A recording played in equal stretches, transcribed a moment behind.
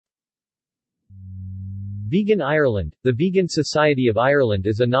Vegan Ireland. The Vegan Society of Ireland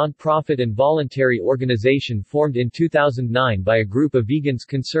is a non-profit and voluntary organisation formed in 2009 by a group of vegans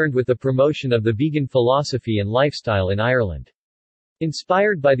concerned with the promotion of the vegan philosophy and lifestyle in Ireland.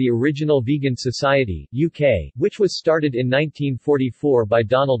 Inspired by the original Vegan Society, UK, which was started in 1944 by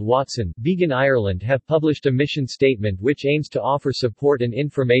Donald Watson, Vegan Ireland have published a mission statement which aims to offer support and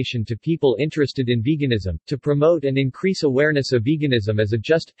information to people interested in veganism, to promote and increase awareness of veganism as a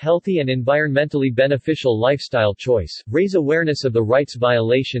just, healthy and environmentally beneficial lifestyle choice, raise awareness of the rights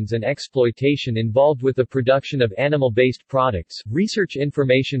violations and exploitation involved with the production of animal-based products, research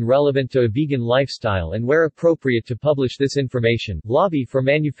information relevant to a vegan lifestyle and where appropriate to publish this information, lobby for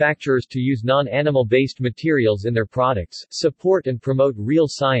manufacturers to use non-animal-based materials in their products, support and promote real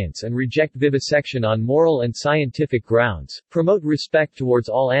science and reject vivisection on moral and scientific grounds, promote respect towards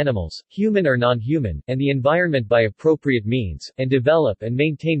all animals, human or non-human, and the environment by appropriate means, and develop and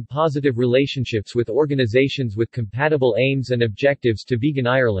maintain positive relationships with organizations with compatible aims and objectives to Vegan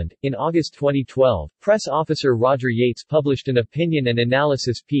Ireland. In August 2012, press officer Roger Yates published an opinion and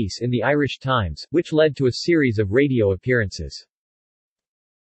analysis piece in the Irish Times, which led to a series of radio appearances.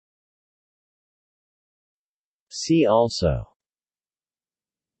 See also: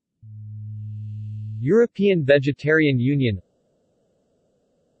 European Vegetarian Union,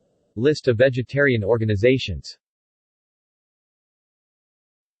 List of vegetarian organizations.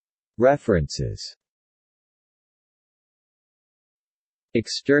 References.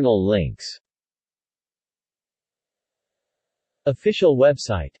 External links. Official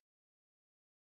website.